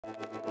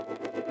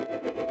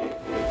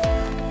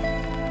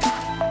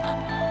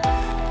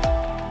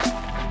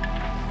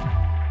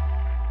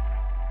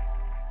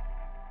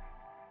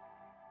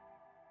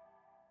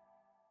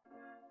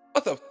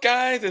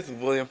Guys? It's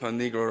William from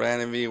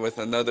Negroranomy with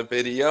another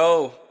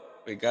video.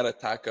 We gotta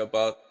talk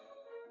about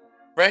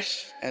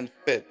fresh and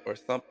fit, or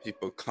some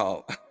people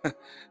call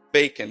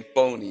fake and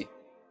phony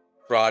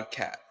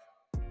broadcast.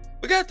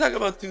 We gotta talk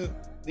about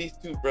these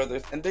two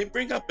brothers, and they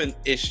bring up an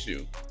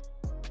issue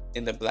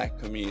in the black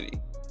community.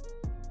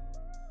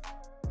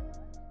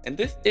 And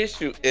this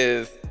issue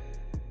is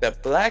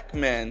that black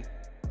men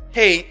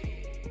hate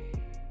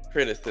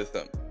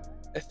criticism,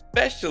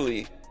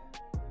 especially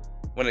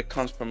when it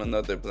comes from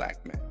another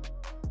black man.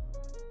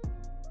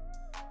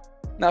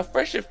 Now,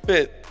 Fresh and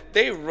Fit,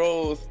 they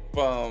rose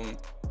from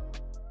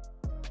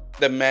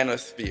the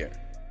manosphere.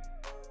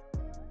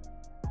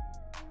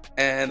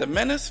 And the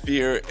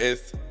manosphere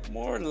is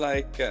more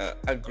like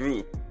a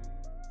group.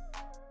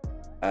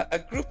 A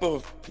group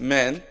of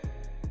men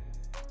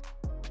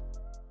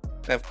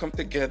that have come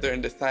together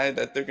and decided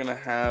that they're gonna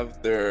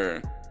have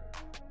their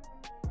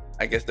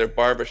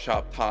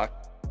barbershop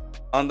talk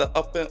on the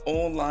up and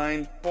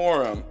online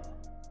forum,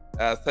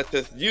 such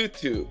as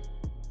YouTube.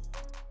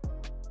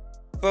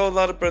 So a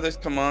lot of brothers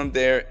come on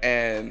there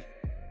and,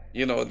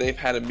 they've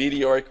had a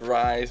meteoric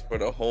rise for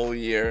the whole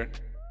year.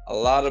 A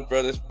lot of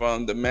brothers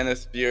from the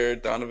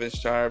Manosphere, Donovan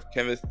Sharp,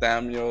 Kevin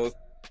Samuels,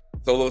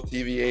 Solo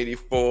TV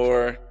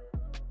 84,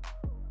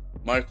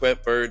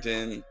 Marquette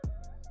Burton,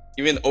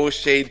 even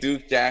O'Shea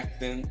Duke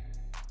Jackson,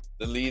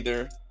 the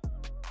leader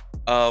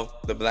of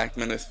the Black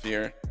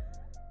Manosphere,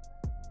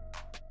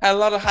 had a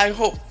lot of high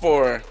hope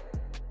for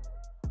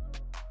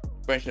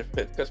Fresh and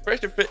Fit, because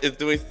Fresh and Fit is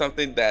doing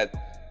something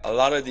that a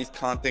lot of these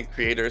content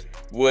creators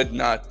would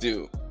not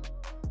do.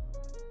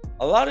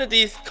 A lot of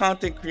these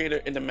content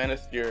creators in the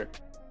Manosphere,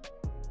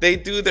 they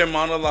do their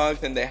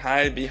monologues and they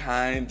hide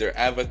behind their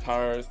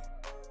avatars,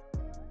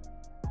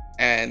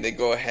 and they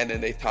go ahead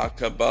and they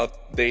talk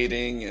about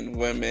dating and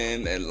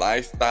women and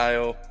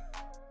lifestyle,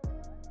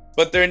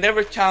 but they're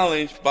never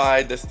challenged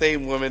by the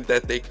same women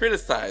that they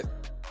criticize.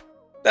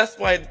 That's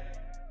why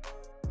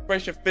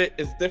Fresh and Fit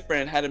is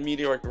different and had a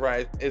meteoric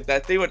rise, is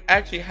that they would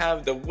actually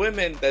have the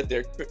women that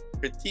they're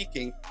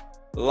critiquing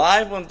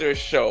live on their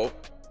show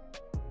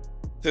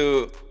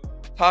to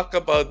talk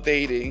about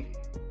dating,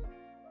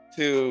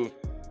 to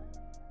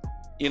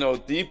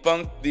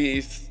debunk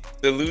these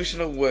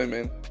delusional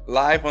women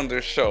live on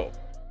their show.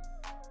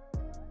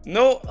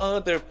 No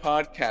other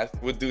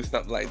podcast would do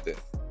something like this.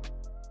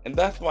 And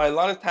that's why a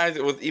lot of times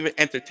it was even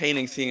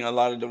entertaining seeing a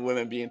lot of the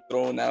women being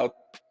thrown out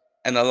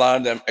and a lot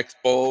of them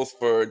exposed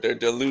for their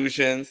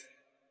delusions.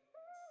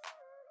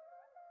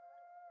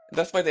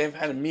 That's why they've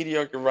had a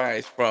meteoric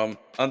rise from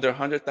under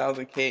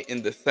 100,000K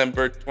in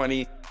December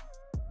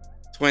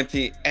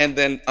 2020, and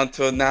then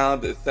until now,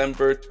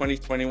 December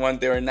 2021,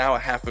 they are now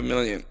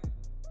 500,000.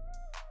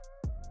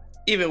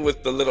 Even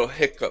with the little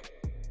hiccup.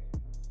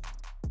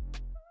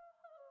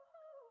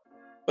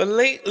 But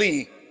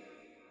lately,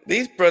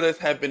 these brothers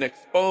have been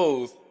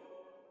exposed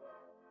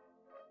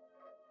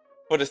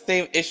for the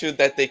same issue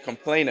that they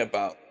complain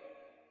about.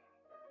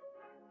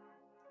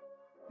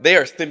 They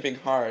are simping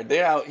hard.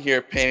 They're out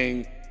here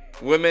paying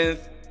women's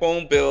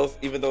phone bills,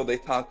 even though they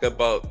talk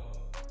about,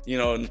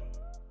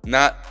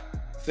 not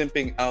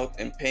simping out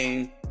and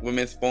paying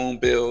women's phone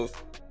bills.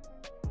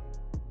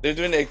 They're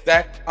doing the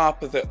exact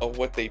opposite of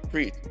what they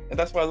preach. And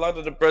that's why a lot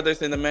of the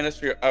brothers in the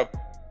ministry are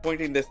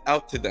pointing this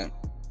out to them.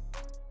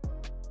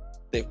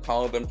 They've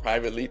called them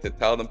privately to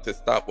tell them to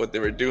stop what they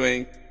were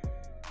doing.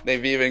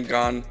 They've even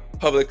gone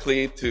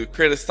publicly to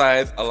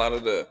criticize a lot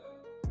of the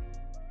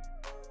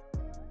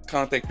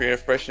content creator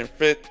Fresh and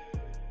Fit.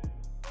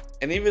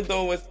 And even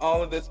though with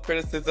all of this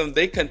criticism,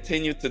 they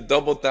continue to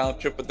double down,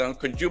 triple down,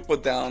 quadruple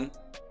down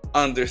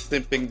on their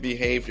simping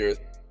behaviors.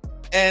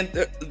 And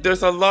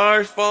there's a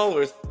large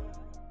followers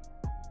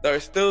that are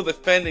still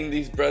defending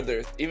these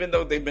brothers, even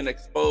though they've been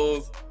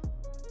exposed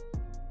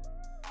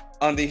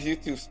on these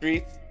YouTube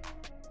streets.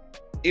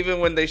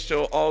 Even when they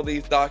show all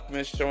these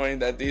documents showing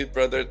that these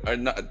brothers are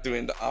not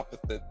doing the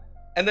opposite.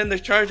 And then they're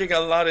charging a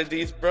lot of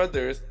these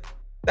brothers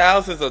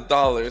thousands of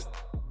dollars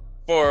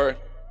for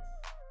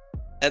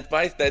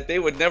advice that they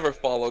would never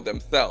follow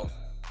themselves.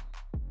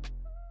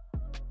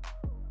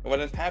 What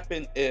has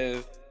happened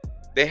is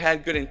they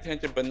had good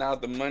intention, but now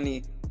the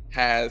money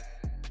has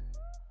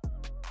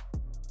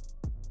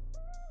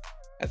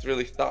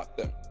really stopped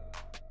them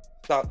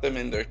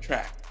in their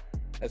track.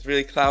 Has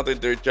really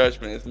clouded their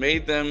judgment. It's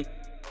made them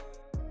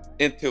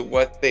into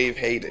what they've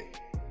hated.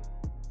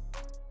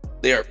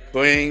 They are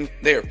paying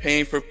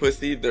for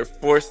pussy. They're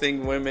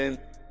forcing women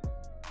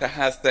to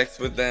have sex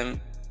with them.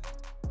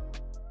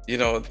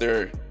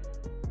 They're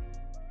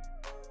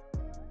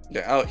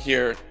out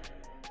here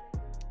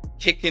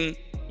kicking,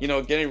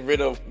 getting rid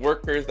of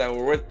workers that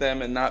were with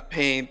them and not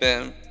paying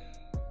them.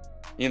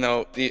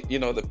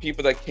 The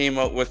people that came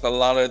up with a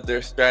lot of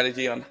their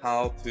strategy on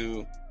how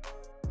to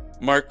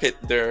market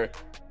their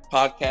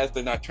podcast,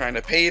 they're not trying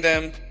to pay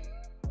them.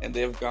 And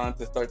they've gone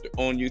to start their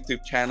own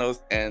YouTube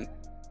channels and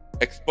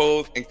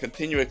expose and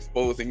continue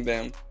exposing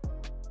them.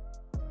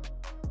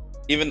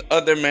 Even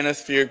other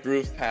Manosphere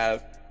groups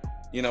have,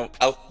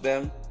 out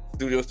them.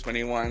 Studios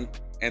 21,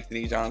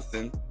 Anthony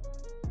Johnson.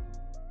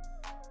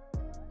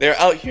 They're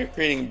out here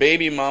creating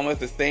baby mamas.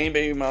 The same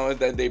baby mamas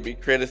that they be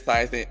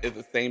criticizing is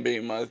the same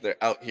baby mamas they're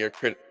out here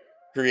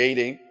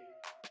creating.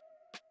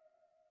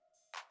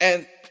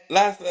 And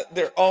last,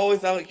 they're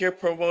always out here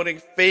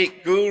promoting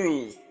fake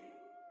gurus.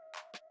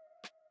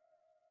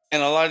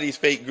 And a lot of these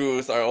fake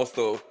gurus are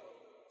also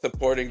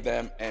supporting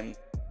them and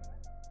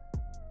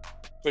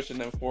pushing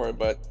them forward.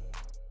 But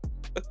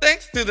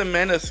thanks to the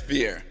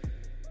manosphere,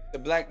 the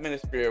black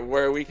manosphere,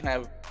 where we can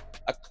have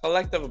a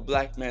collective of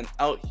black men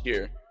out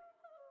here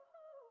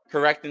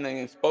correcting and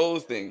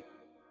exposing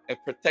and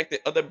protecting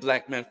other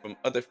black men from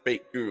other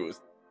fake gurus.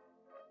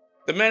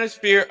 The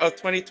manosphere of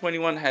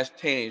 2021 has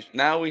changed.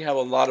 Now we have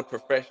a lot of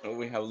professionals.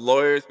 We have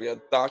lawyers, we have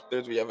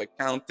doctors, we have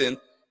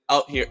accountants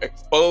out here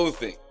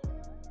exposing.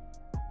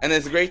 And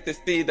it's great to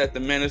see that the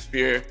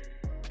manosphere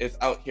is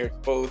out here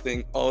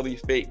exposing all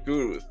these fake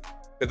gurus.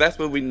 Because that's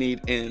what we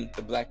need in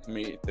the black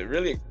community, to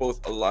really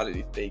expose a lot of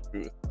these fake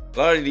gurus. A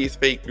lot of these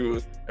fake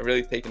gurus are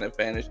really taking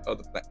advantage of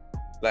the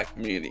black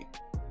community.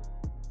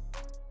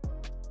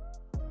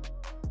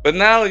 But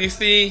now you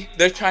see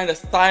they're trying to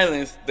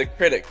silence the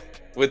critics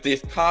with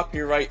these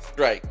copyright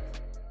strikes.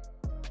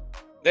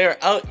 They're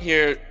out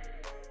here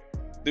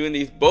doing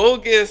these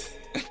bogus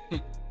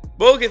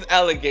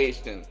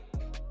allegations.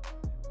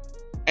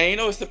 And you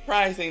know, it's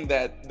surprising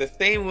that the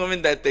same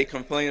woman that they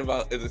complain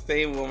about is the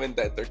same woman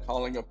that they're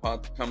calling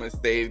upon to come and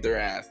save their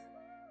ass.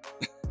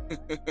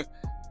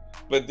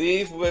 But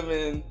these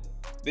women,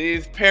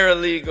 these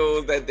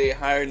paralegals that they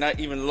hire, not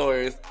even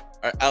lawyers,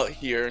 are out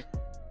here.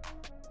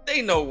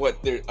 They know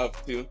what they're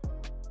up to.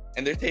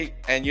 And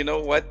and you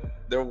know what?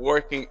 They're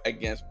working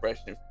against Fresh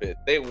and Fit.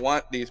 They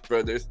want these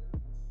brothers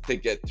to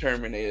get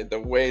terminated the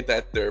way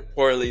that they're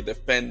poorly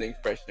defending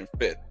Fresh and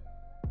Fit.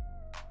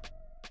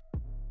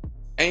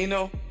 And you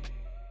know,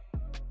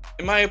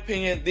 in my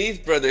opinion, these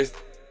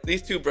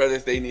two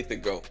brothers, they need to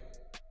go.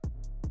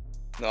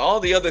 Now, all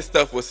the other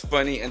stuff was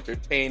funny,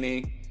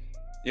 entertaining,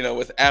 you know,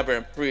 with Aber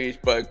and Preach,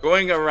 but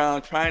going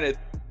around trying to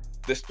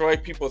destroy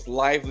people's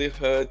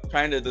livelihood,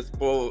 trying to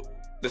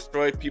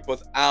destroy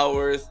people's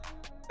hours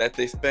that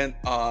they spent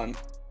on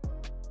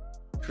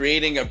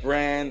creating a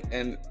brand,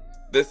 and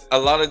a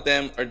lot of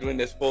them are doing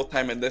this full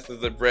time, and this is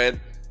their bread,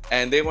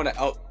 and they want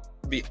to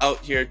be out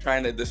here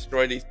trying to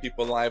destroy these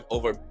people's lives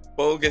over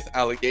bogus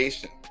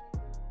allegations.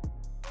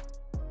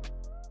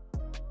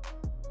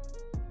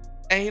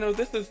 And you know,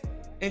 this is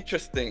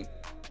interesting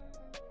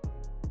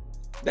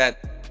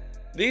that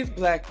these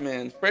black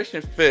men, Fresh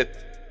and Fit,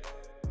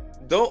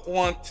 don't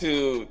want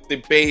to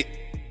debate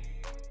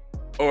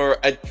or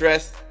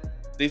address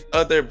these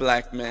other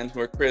black men who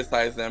are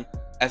criticizing them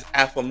as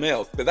alpha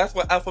males, because that's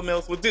what alpha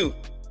males would do.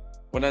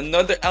 When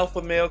another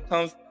alpha male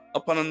comes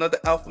upon another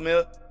alpha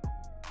male,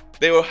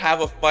 they will have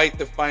a fight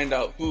to find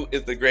out who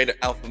is the greater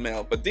alpha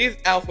male. But these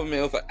alpha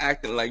males are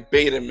acting like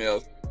beta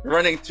males,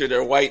 running to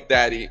their white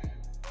daddy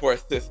for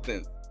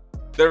assistance.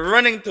 They're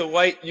running to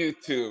white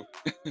YouTube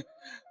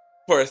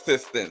for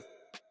assistance.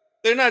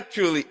 They're not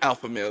truly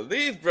alpha males.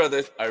 These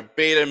brothers are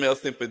beta male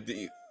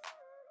sympathies.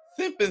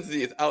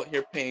 Sympathies out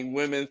here paying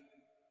women's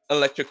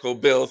electrical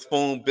bills,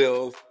 phone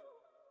bills,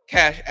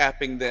 cash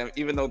apping them,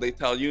 even though they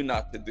tell you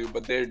not to do,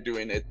 but they're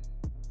doing it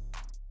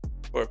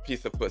for a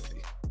piece of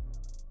pussy.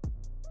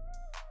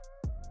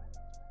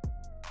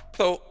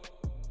 So,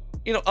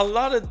 you know, a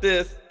lot of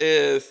this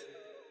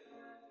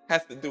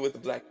has to do with the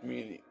black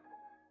community.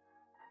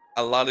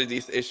 A lot of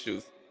these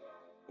issues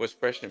was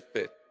Fresh and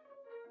Fit.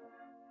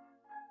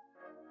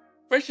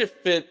 Fresh and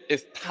Fit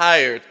is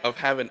tired of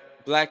having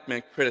black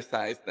men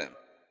criticize them.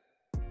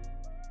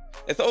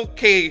 It's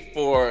okay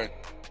for,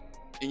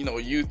 you know,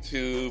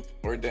 YouTube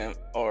or them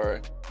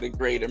or the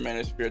greater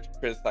manosphere to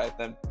criticize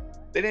them.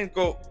 They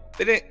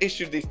didn't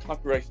issue these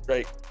copyright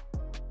strikes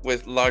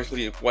with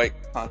largely white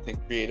content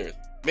creators.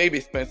 Maybe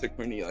Spencer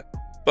Cornelia.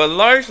 But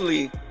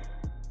largely,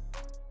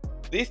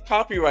 these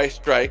copyright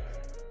strikes,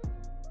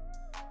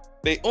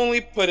 they only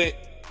put it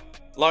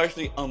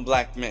largely on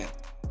black men.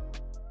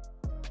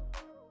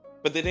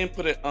 But they didn't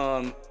put it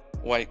on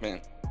white men,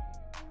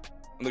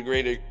 on the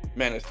greater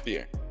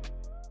manosphere.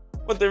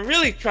 What they're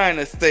really trying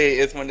to say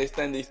is, when they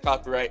send these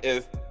copyright,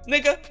 is,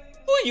 nigga,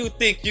 who you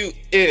think you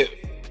is?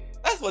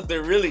 That's what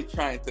they're really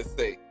trying to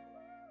say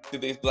to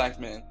these black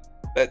men.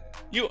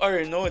 That you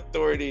are no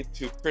authority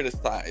to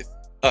criticize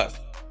us.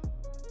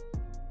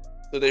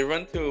 So they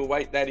run to a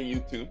white daddy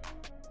YouTube,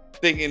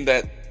 thinking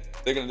that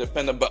they're going to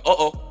defend them, but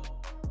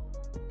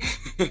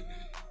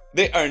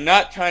they are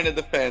not trying to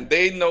defend.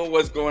 They know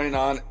what's going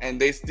on, and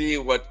they see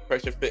what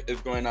Fresh and Fit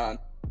is going on.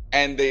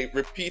 And they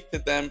repeat to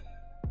them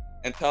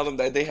and tell them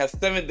that they have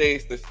 7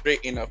 days to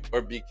straighten up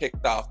or be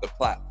kicked off the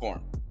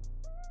platform.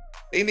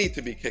 They need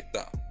to be kicked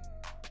off.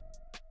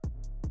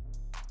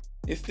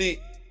 You see,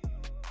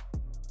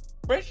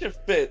 Fresh and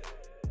Fit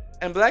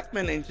and black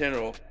men in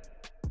general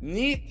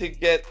need to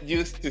get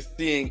used to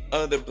seeing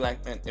other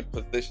black men in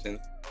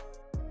positions,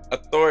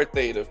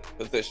 authoritative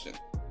positions,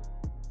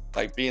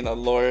 like being a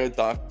lawyer,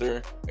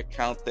 doctor,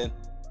 accountant,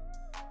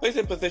 place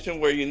in a position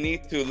where you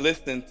need to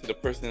listen to the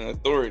person in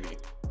authority.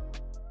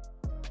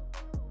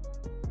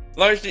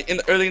 Largely in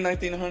the early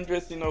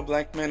 1900s,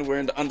 black men were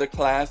in the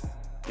underclass,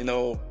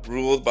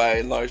 ruled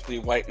by largely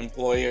white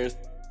employers,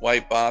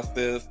 white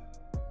bosses,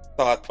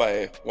 taught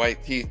by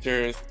white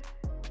teachers.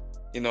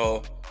 You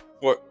know,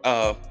 for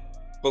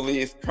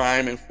police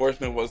crime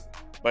enforcement was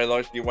by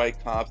largely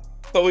white cops.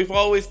 So we've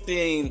always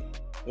seen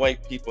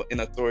white people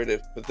in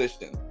authoritative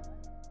positions.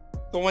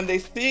 So when they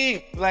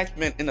see black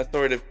men in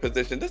authoritative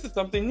position, this is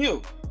something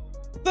new,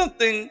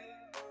 something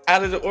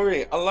out of the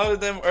ordinary. A lot of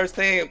them are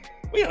saying,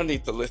 we don't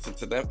need to listen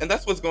to them. And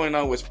that's what's going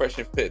on with Fresh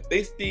and Fit.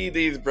 They see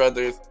these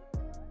brothers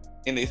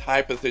in these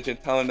high positions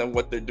telling them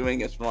what they're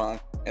doing is wrong.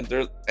 And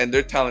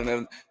they're telling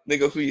them,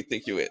 nigga, who you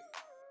think you is?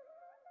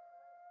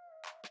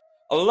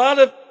 A lot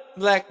of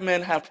black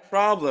men have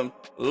problem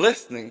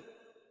listening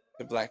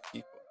to black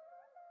people.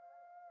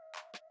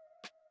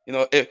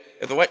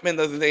 If the white man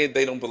doesn't say it,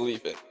 they don't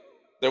believe it.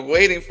 They're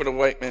waiting for the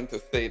white man to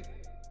say it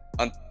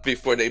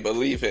before they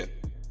believe it.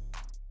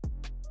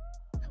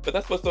 But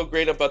that's what's so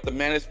great about the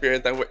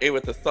manosphere, that we're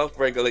able to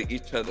self-regulate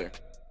each other.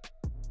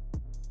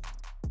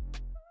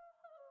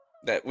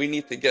 That we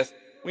need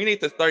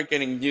to start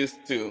getting used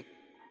to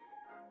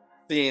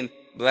seeing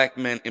black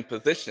men in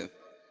positions.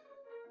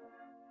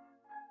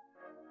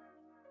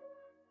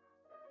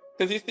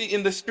 Because you see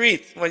in the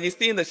streets,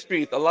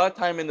 a lot of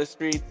time in the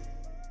streets,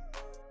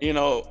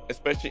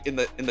 especially in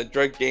the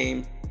drug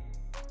game,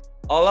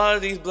 a lot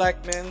of these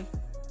black men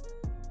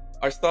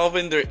are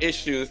solving their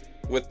issues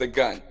with the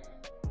gun.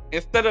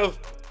 Instead of,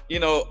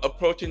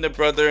 approaching the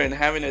brother and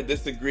having a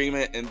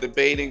disagreement and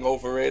debating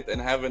over it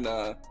and having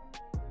a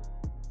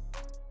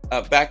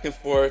back and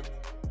forth,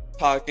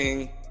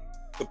 talking,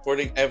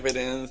 supporting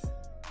evidence.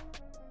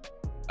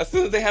 As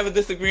soon as they have a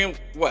disagreement,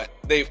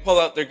 they pull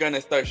out their gun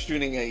and start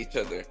shooting at each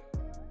other.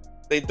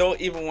 They don't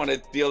even want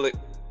to deal it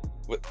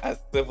as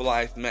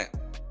civilized men.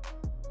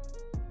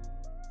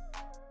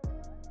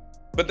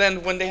 But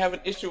then when they have an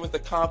issue with the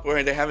cop,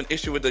 or they have an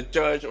issue with the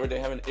judge, or they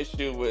have an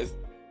issue with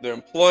their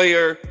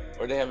employer,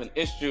 or they have an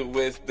issue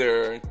with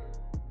their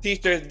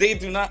teachers, they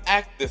do not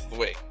act this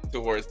way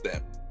towards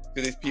them,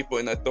 to these people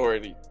in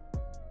authority.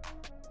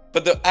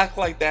 But they'll act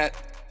like that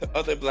to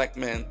other black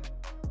men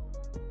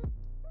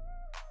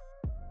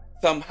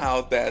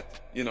somehow, that,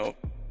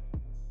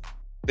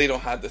 they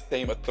don't have the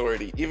same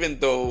authority, even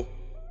though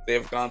they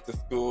have gone to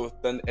school,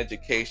 done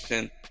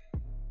education,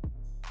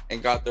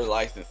 and got their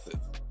licenses.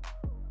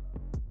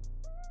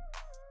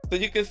 So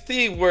you can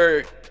see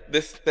where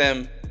this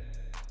stem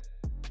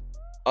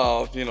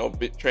of,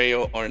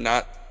 betrayal, or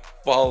not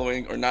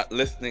following or not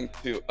listening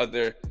to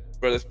other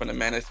brothers from the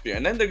manosphere.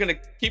 And then they're going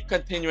to keep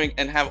continuing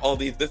and have all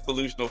these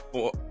disillusional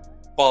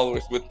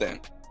followers with them.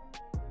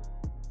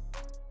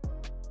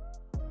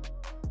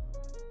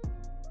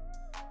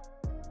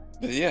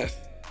 But yes,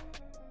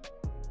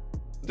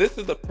 this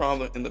is the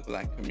problem in the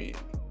black community,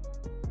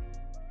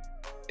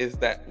 is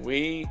that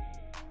we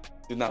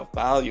do not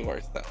value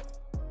ourselves.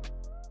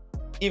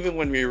 Even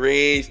when we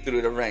raise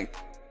through the ranks,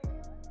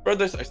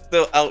 brothers are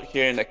still out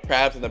here in the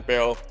crabs in the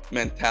barrel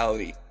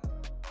mentality.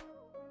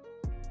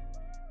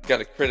 You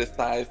gotta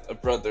criticize a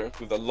brother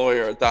who's a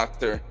lawyer or a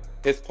doctor,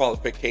 his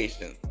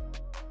qualifications.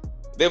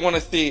 They want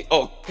to see,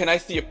 can I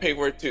see your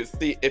paperwork to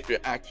see if you're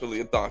actually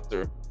a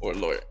doctor or a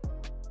lawyer?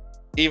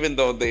 Even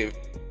though they've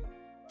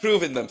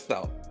proven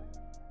themselves.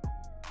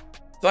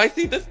 So I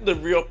see this is the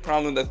real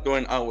problem that's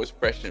going on with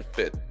Fresh and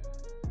Fit.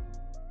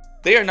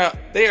 They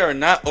are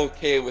not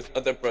okay with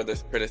other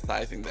brothers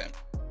criticizing them.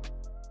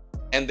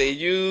 And they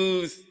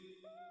use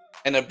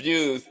and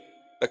abuse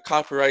the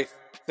copyright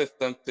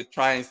system to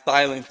try and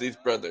silence these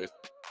brothers.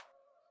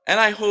 And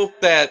I hope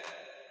that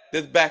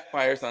this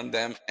backfires on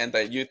them, and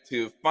that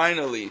YouTube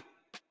finally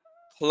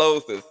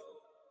closes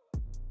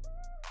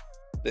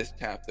this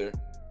chapter.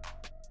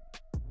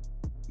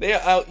 They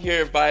are out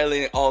here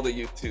violating all the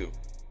YouTube.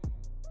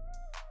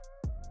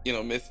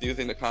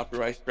 Misusing the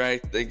copyright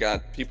strike. They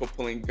got people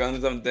pulling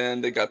guns on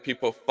them. They got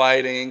people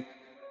fighting.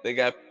 They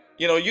got,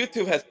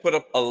 YouTube has put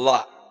up a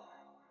lot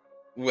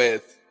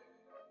with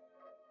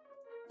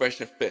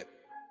Fresh and Fit.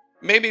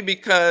 Maybe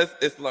because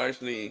it's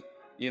largely,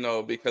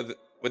 because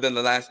within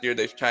the last year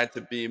they've tried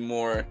to be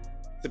more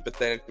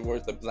sympathetic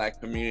towards the black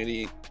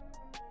community.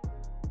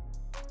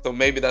 So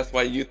maybe that's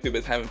why YouTube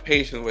is having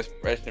patience with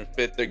Fresh and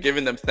Fit. They're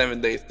giving them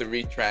 7 days to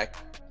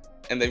retract,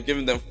 and they've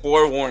given them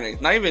 4 warnings,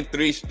 not even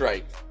 3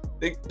 strikes.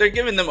 They're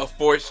giving them a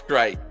 4th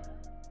strike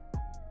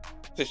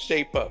to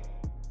shape up,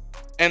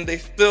 and they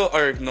still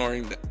are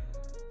ignoring them.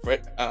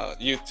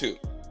 YouTube.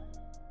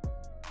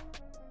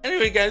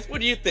 Anyway, guys, what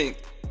do you think?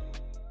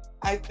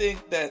 I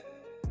think that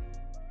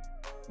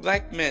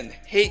black men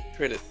hate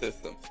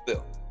criticism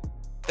still,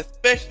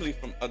 especially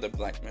from other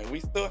black men.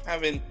 We still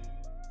haven't,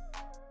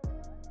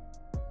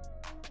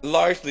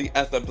 largely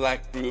as a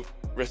black group,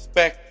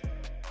 respect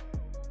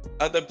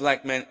other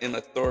black men in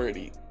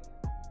authority.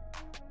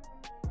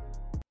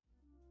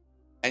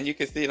 And you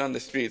can see it on the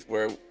streets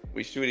where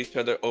we shoot each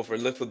other over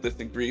little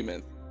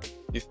disagreements.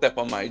 You step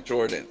on my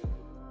Jordan.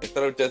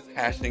 Instead of just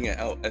hashing it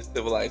out as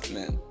civilized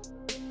men,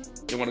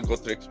 you want to go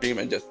to the extreme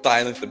and just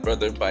silence the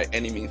brother by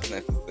any means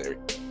necessary.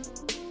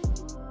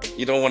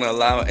 You don't want to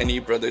allow any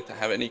brother to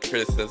have any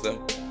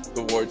criticism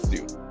towards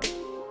you.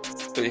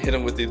 So you hit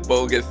him with these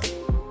bogus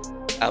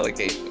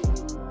allegations.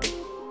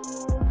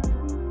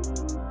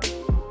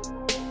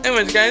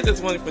 Anyways, guys,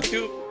 that's one for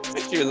two.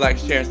 Make sure you like,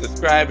 share, and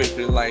subscribe if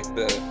you like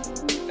the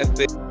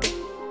essay.